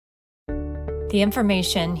The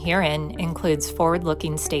information herein includes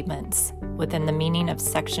forward-looking statements within the meaning of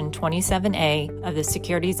Section 27A of the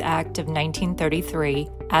Securities Act of 1933,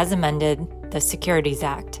 as amended, the Securities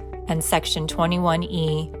Act, and Section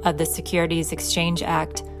 21E of the Securities Exchange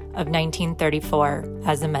Act of 1934,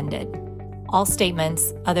 as amended. All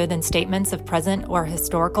statements, other than statements of present or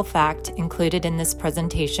historical fact included in this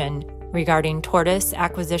presentation regarding Tortoise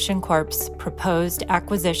Acquisition Corp.'s proposed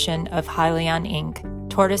acquisition of Hyliion Inc.,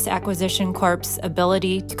 Tortoise Acquisition Corp.'s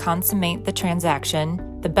ability to consummate the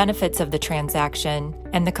transaction, the benefits of the transaction,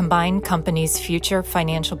 and the combined company's future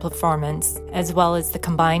financial performance, as well as the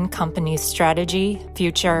combined company's strategy,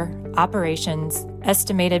 future, operations,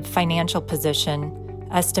 estimated financial position,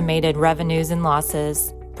 estimated revenues and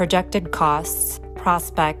losses, projected costs,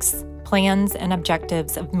 prospects, plans, and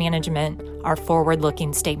objectives of management are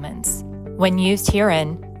forward-looking statements. When used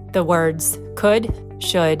herein, the words could,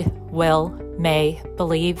 should, will, may,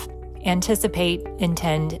 believe, anticipate,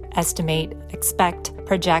 intend, estimate, expect,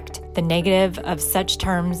 project, the negative of such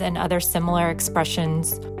terms and other similar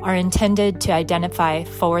expressions are intended to identify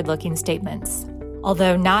forward-looking statements.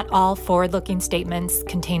 Although not all forward-looking statements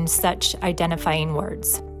contain such identifying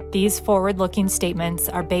words, these forward-looking statements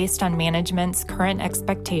are based on management's current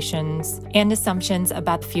expectations and assumptions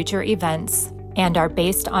about future events and are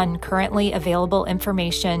based on currently available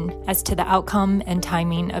information as to the outcome and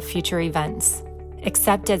timing of future events.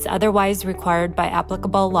 Except as otherwise required by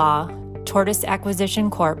applicable law, Tortoise Acquisition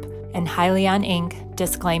Corp. And Hyliion Inc.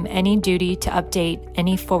 disclaim any duty to update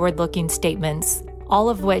any forward-looking statements, all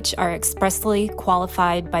of which are expressly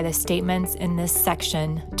qualified by the statements in this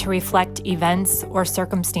section to reflect events or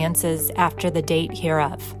circumstances after the date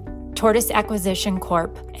hereof. Tortoise Acquisition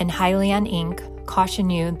Corp. And Hyliion Inc. caution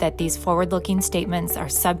you that these forward-looking statements are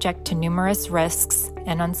subject to numerous risks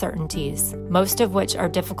and uncertainties, most of which are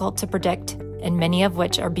difficult to predict and many of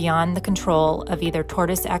which are beyond the control of either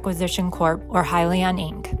Tortoise Acquisition Corp. Or Hyliion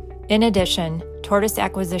Inc. In addition, Tortoise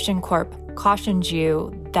Acquisition Corp. Cautions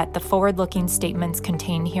you that the forward-looking statements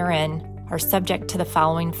contained herein are subject to the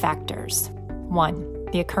following factors. 1.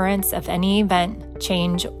 The occurrence of any event,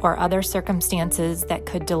 change, or other circumstances that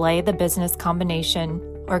could delay the business combination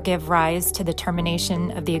or give rise to the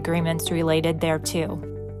termination of the agreements related thereto.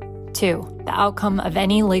 2. The outcome of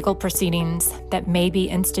any legal proceedings that may be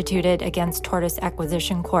instituted against Tortoise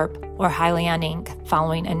Acquisition Corp. Or Hyliion Inc.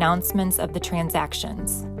 following announcements of the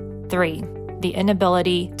transactions. 3. The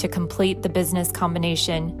inability to complete the business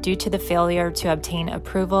combination due to the failure to obtain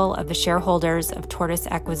approval of the shareholders of Tortoise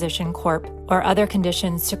Acquisition Corp. Or other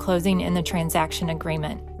conditions to closing in the transaction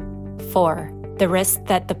agreement. 4. The risk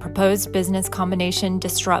that the proposed business combination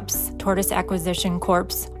disrupts Tortoise Acquisition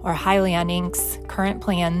Corp.'s or Hyliion Inc.'s current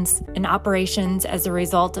plans and operations as a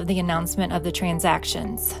result of the announcement of the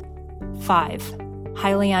transactions. 5.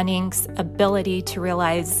 Hyliion Inc.'s ability to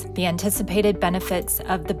realize the anticipated benefits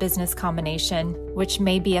of the business combination, which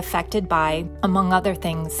may be affected by, among other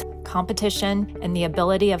things, competition and the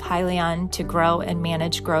ability of Hyliion to grow and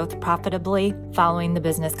manage growth profitably following the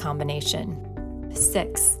business combination.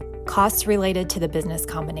 6. Costs related to the business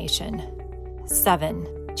combination.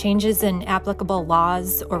 7. Changes in applicable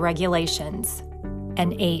laws or regulations.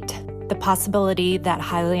 And 8. The possibility that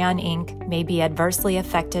Hyliion Inc. may be adversely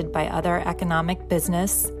affected by other economic,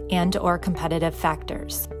 business, and/or competitive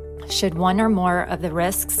factors. Should one or more of the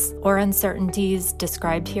risks or uncertainties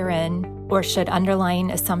described herein, or should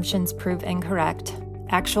underlying assumptions prove incorrect,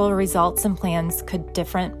 actual results and plans could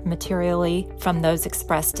differ materially from those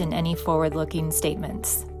expressed in any forward-looking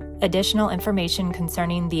statements. Additional information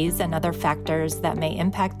concerning these and other factors that may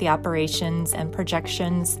impact the operations and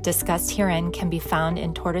projections discussed herein can be found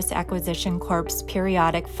in Tortoise Acquisition Corp.'s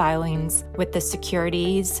periodic filings with the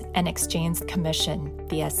Securities and Exchange Commission,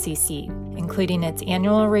 the SEC, including its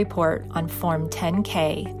annual report on Form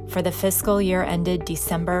 10-K for the fiscal year ended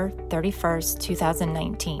December 31st,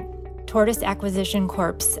 2019. Tortoise Acquisition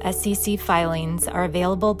Corp.'s SEC filings are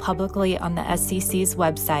available publicly on the SEC's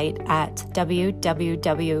website at www.sec.gov.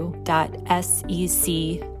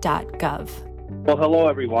 Well, hello,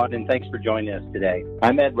 everyone, and thanks for joining us today.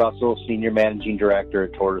 I'm Ed Russell, Senior Managing Director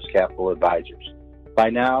at Tortoise Capital Advisors. By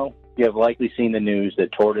now, you have likely seen the news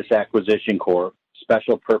that Tortoise Acquisition Corp.,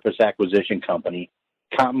 Special Purpose Acquisition Company,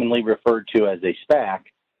 commonly referred to as a SPAC,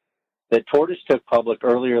 that Tortoise took public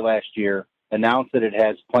earlier last year, announced that it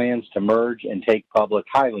has plans to merge and take public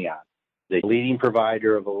Hyliion, the leading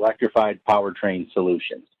provider of electrified powertrain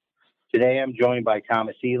solutions. Today, I'm joined by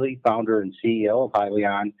Thomas Healy, founder and CEO of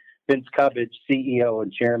Hyliion, Vince Cubbage, CEO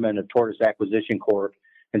and Chairman of Tortoise Acquisition Corp.,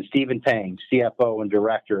 and Stephen Tang, CFO and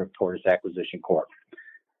Director of Tortoise Acquisition Corp.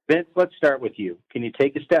 Vince, let's start with you. Can you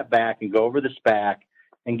take a step back and go over the SPAC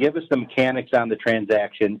and give us the mechanics on the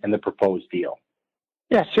transaction and the proposed deal.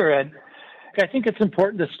 Yeah, sure, Ed. I think it's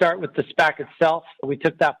important to start with the SPAC itself. We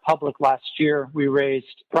took that public last year. We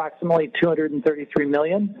raised approximately $233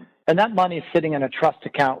 million, and that money is sitting in a trust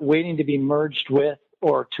account waiting to be merged with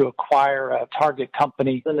or to acquire a target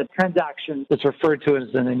company. And the transaction is referred to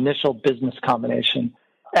as an initial business combination.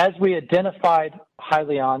 As we identified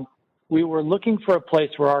Hyliion, we were looking for a place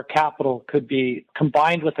where our capital could be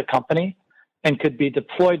combined with the company and could be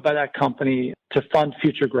deployed by that company to fund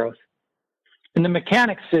future growth. And the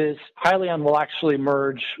mechanics is Hyliion will actually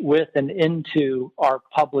merge with and into our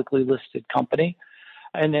publicly listed company.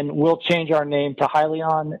 And then we'll change our name to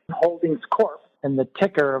Hyliion Holdings Corp. And the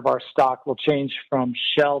ticker of our stock will change from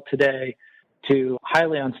Shell today to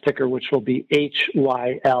Hyliion's ticker, which will be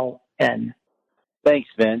HYLN. Thanks,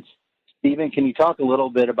 Vince. Stephen, can you talk a little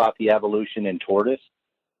bit about the evolution in Tortoise?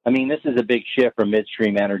 I mean, this is a big shift from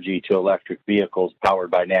midstream energy to electric vehicles powered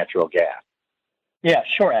by natural gas. Yeah,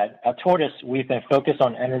 sure, Ed. At Tortoise, we've been focused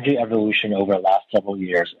on energy evolution over the last several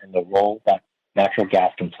years and the role that natural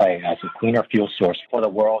gas can play as a cleaner fuel source for the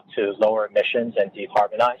world to lower emissions and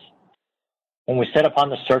decarbonize. When we set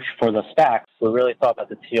upon the search for the SPAC, we really thought about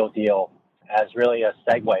the Teal deal as really a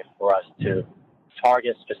segue for us to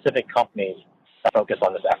target specific companies that focus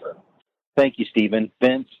on this effort. Thank you, Stephen.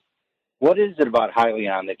 Vince, what is it about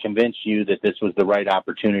Hyliion that convinced you that this was the right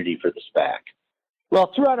opportunity for the SPAC?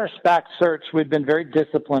 Well, throughout our SPAC search, we've been very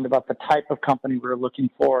disciplined about the type of company we're looking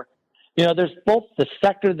for. You know, there's both the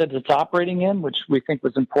sector that it's operating in, which we think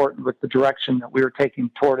was important with the direction that we were taking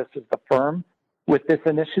Tortoise as the firm with this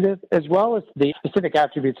initiative, as well as the specific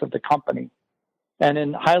attributes of the company. And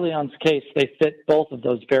in Hyliion's case, they fit both of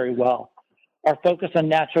those very well. Our focus on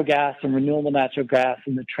natural gas and renewable natural gas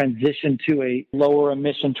and the transition to a lower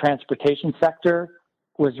emission transportation sector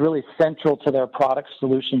was really central to their product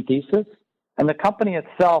solution thesis. And the company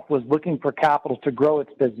itself was looking for capital to grow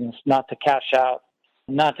its business, not to cash out,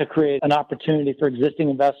 not to create an opportunity for existing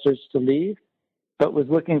investors to leave, but was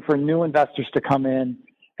looking for new investors to come in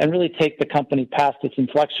and really take the company past its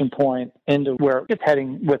inflection point into where it's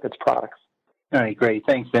heading with its products. All right, great.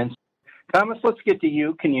 Thanks, Vince. Thomas, let's get to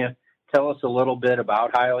you. Can you tell us a little bit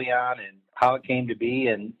about Hyliion and how it came to be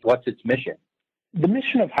and what's its mission? The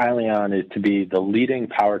mission of Hyliion is to be the leading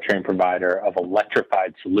powertrain provider of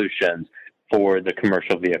electrified solutions for the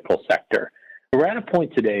commercial vehicle sector. We're at a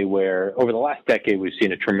point today where over the last decade, we've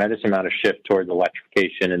seen a tremendous amount of shift towards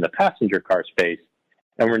electrification in the passenger car space.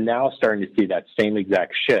 And we're now starting to see that same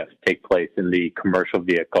exact shift take place in the commercial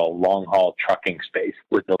vehicle, long-haul trucking space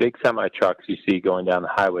with the big semi-trucks you see going down the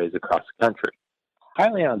highways across the country.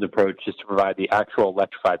 Hyliion's approach is to provide the actual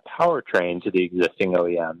electrified powertrain to the existing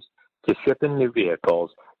OEMs to ship in new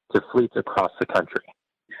vehicles to fleets across the country.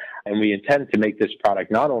 And we intend to make this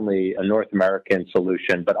product not only a North American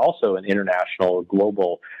solution, but also an international,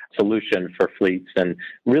 global solution for fleets, and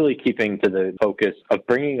really keeping to the focus of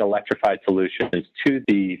bringing electrified solutions to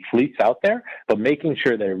the fleets out there, but making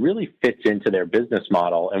sure that it really fits into their business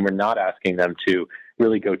model, and we're not asking them to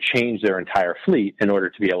really go change their entire fleet in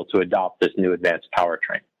order to be able to adopt this new advanced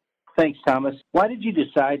powertrain. Thanks, Thomas. Why did you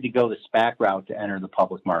decide to go the SPAC route to enter the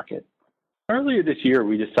public market? Earlier this year,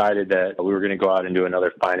 we decided that we were going to go out and do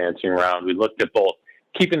another financing round. We looked at both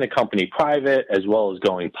keeping the company private as well as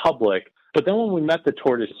going public. But then when we met the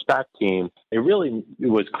Tortoise SPAC team, it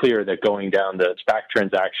was clear that going down the SPAC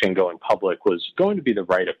transaction, going public, was going to be the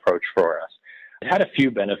right approach for us. It had a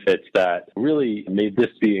few benefits that really made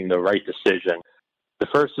this being the right decision. The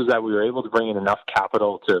first is that we were able to bring in enough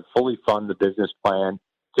capital to fully fund the business plan,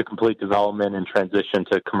 to complete development and transition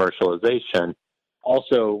to commercialization.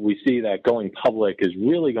 Also, we see that going public is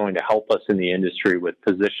really going to help us in the industry with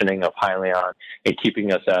positioning of Hyliion and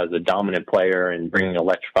keeping us as a dominant player and bringing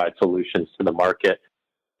electrified solutions to the market.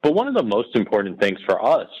 But one of the most important things for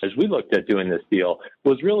us as we looked at doing this deal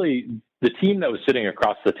was really the team that was sitting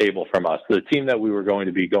across the table from us, the team that we were going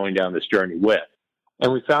to be going down this journey with.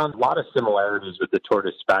 And we found a lot of similarities with the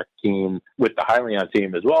Tortoise SPAC team, with the Hyliion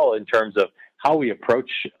team as well, in terms of how we approach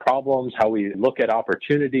problems, how we look at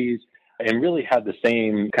opportunities, and really had the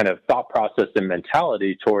same kind of thought process and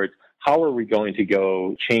mentality towards how are we going to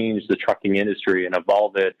go change the trucking industry and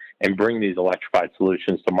evolve it and bring these electrified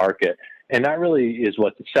solutions to market. And that really is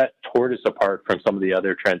what set Tortoise apart from some of the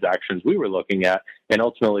other transactions we were looking at, and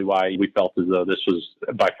ultimately why we felt as though this was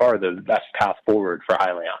by far the best path forward for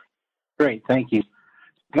Hyliion. Great, thank you.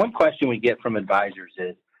 One question we get from advisors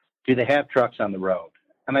is, do they have trucks on the road?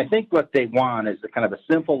 And I think what they want is a kind of a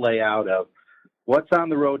simple layout of what's on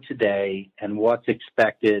the road today and what's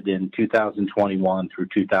expected in 2021 through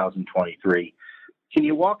 2023. Can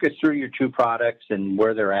you walk us through your two products and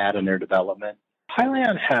where they're at in their development?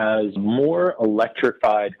 Hyliion has more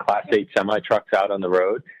electrified Class 8 semi-trucks out on the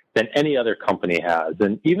road than any other company has.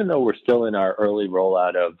 And even though we're still in our early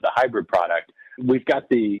rollout of the hybrid product, we've got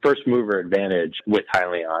the first mover advantage with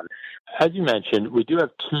Hyliion. As you mentioned, we do have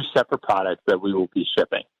two separate products that we will be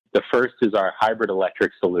shipping. The first is our hybrid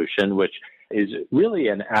electric solution, which is really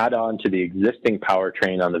an add-on to the existing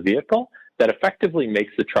powertrain on the vehicle that effectively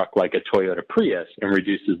makes the truck like a Toyota Prius and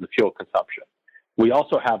reduces the fuel consumption. We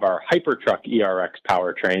also have our Hypertruck ERX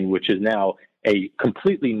powertrain, which is now a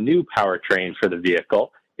completely new powertrain for the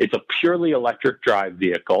vehicle. It's a purely electric drive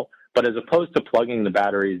vehicle, but as opposed to plugging the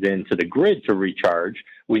batteries into the grid to recharge,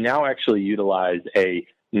 we now actually utilize a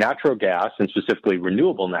natural gas, and specifically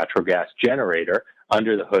renewable natural gas generator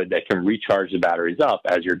under the hood that can recharge the batteries up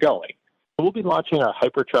as you're going. We'll be launching our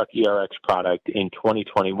Hypertruck ERX product in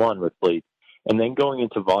 2021 with fleets, and then going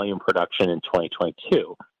into volume production in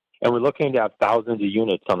 2022. And we're looking to have thousands of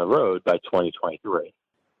units on the road by 2023.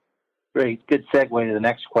 Great. Good segue to the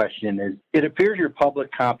next question is, it appears your public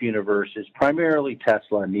comp universe is primarily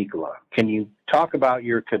Tesla and Nikola. Can you talk about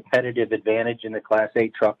your competitive advantage in the Class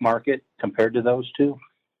 8 truck market compared to those two?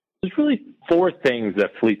 There's really four things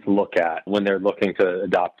that fleets look at when they're looking to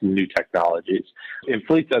adopt new technologies. In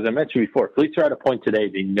fleets, as I mentioned before, fleets are at a point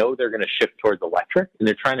today, they know they're going to shift towards electric, and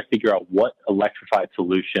they're trying to figure out what electrified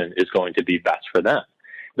solution is going to be best for them.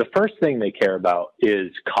 The first thing they care about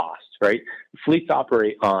is cost, right? Fleets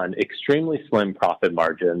operate on extremely slim profit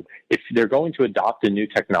margins. If they're going to adopt a new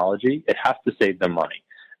technology, it has to save them money.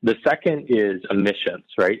 The second is emissions,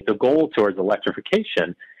 right? The goal towards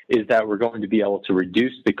electrification is that we're going to be able to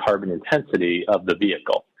reduce the carbon intensity of the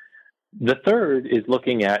vehicle. The third is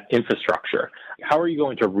looking at infrastructure. How are you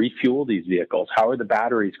going to refuel these vehicles? How are the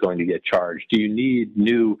batteries going to get charged? Do you need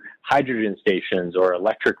new hydrogen stations or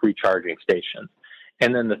electric recharging stations?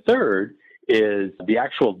 And then the third is the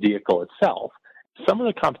actual vehicle itself. Some of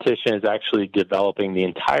the competition is actually developing the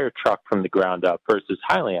entire truck from the ground up versus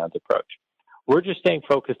Hyliion's approach. We're just staying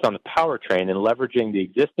focused on the powertrain and leveraging the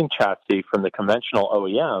existing chassis from the conventional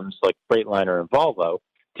OEMs like Freightliner and Volvo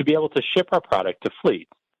to be able to ship our product to fleets.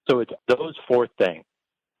 So it's those four things.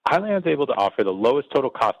 Hyliion is able to offer the lowest total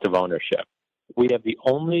cost of ownership. We have the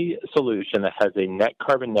only solution that has a net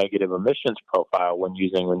carbon negative emissions profile when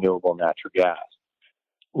using renewable natural gas.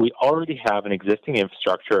 We already have an existing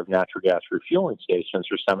infrastructure of natural gas refueling stations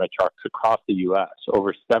for semi-trucks across the U.S.,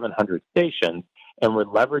 over 700 stations, and we're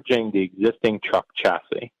leveraging the existing truck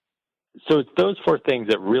chassis. So it's those four things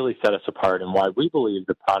that really set us apart and why we believe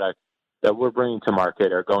the products that we're bringing to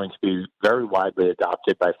market are going to be very widely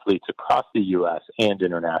adopted by fleets across the U.S. and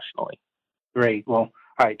internationally. Great. Well,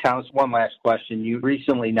 all right, Thomas, one last question. You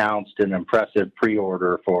recently announced an impressive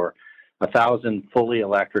pre-order for 1,000 fully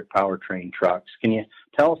electric powertrain trucks. Can you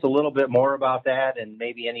tell us a little bit more about that and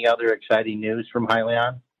maybe any other exciting news from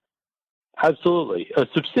Hyliion? Absolutely. A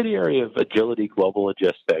subsidiary of Agility Global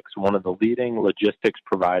Logistics, one of the leading logistics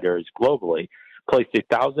providers globally, placed a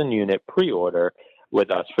 1,000-unit pre-order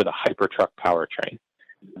with us for the Hypertruck powertrain.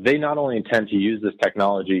 They not only intend to use this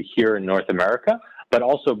technology here in North America, but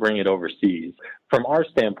also bring it overseas. From our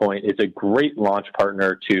standpoint, it's a great launch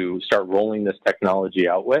partner to start rolling this technology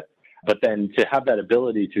out with. But then to have that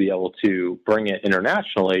ability to be able to bring it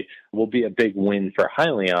internationally will be a big win for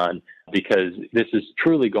Hyliion, because this is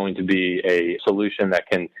truly going to be a solution that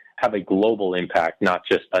can have a global impact, not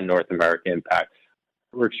just a North American impact.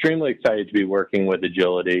 We're extremely excited to be working with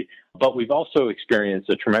Agility, but we've also experienced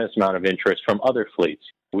a tremendous amount of interest from other fleets.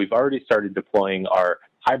 We've already started deploying our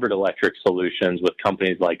hybrid electric solutions with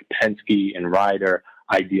companies like Penske and Ryder,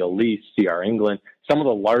 Ideal Lease, CR England. Some of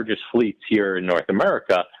the largest fleets here in North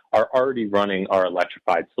America are already running our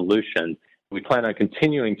electrified solution. We plan on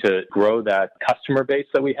continuing to grow that customer base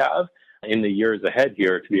that we have in the years ahead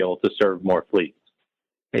here to be able to serve more fleets.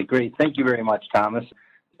 Okay, great. Thank you very much, Thomas.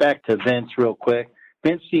 Back to Vince real quick.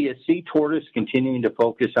 Vince, do you see Tortoise continuing to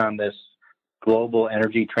focus on this global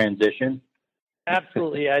energy transition?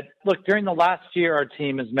 Absolutely. Look, during the last year, our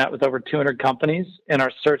team has met with over 200 companies in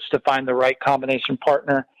our search to find the right combination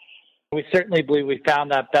partner. We certainly believe we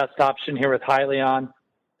found that best option here with Hyliion.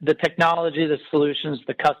 The technology, the solutions,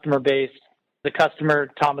 the customer base, the customer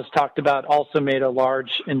Thomas talked about also made a large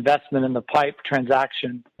investment in the PIPE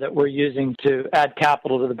transaction that we're using to add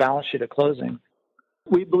capital to the balance sheet at closing.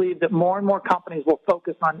 We believe that more and more companies will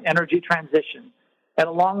focus on energy transition. And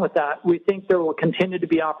along with that, we think there will continue to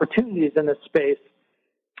be opportunities in this space,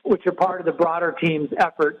 which are part of the broader team's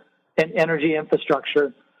effort in energy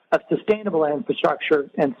infrastructure, of sustainable infrastructure,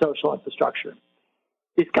 and social infrastructure.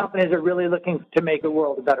 These companies are really looking to make the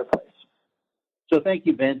world a better place. So thank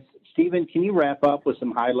you, Vince. Stephen, can you wrap up with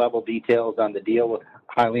some high-level details on the deal with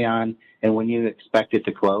Hyliion and when you expect it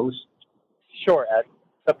to close? Sure, Ed.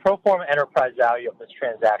 The pro forma enterprise value of this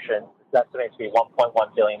transaction is estimated to be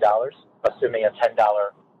 $1.1 billion, assuming a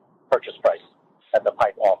 $10 purchase price at the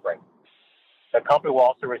PIPE offering. The company will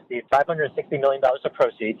also receive $560 million of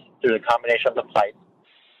proceeds through the combination of the PIPE,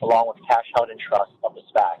 along with cash held in trust of the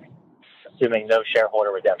SPAC, assuming no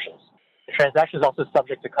shareholder redemptions. The transaction is also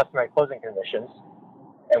subject to customary closing conditions,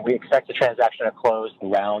 and we expect the transaction to close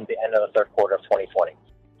around the end of the third quarter of 2020.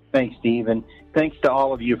 Thanks, Steve, and thanks to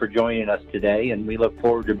all of you for joining us today, and we look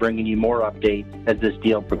forward to bringing you more updates as this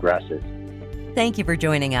deal progresses. Thank you for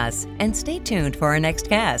joining us, and stay tuned for our next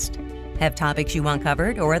cast. Have topics you want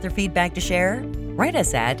covered or other feedback to share? Write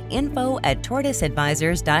us at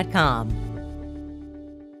info@tortoiseadvisors.com.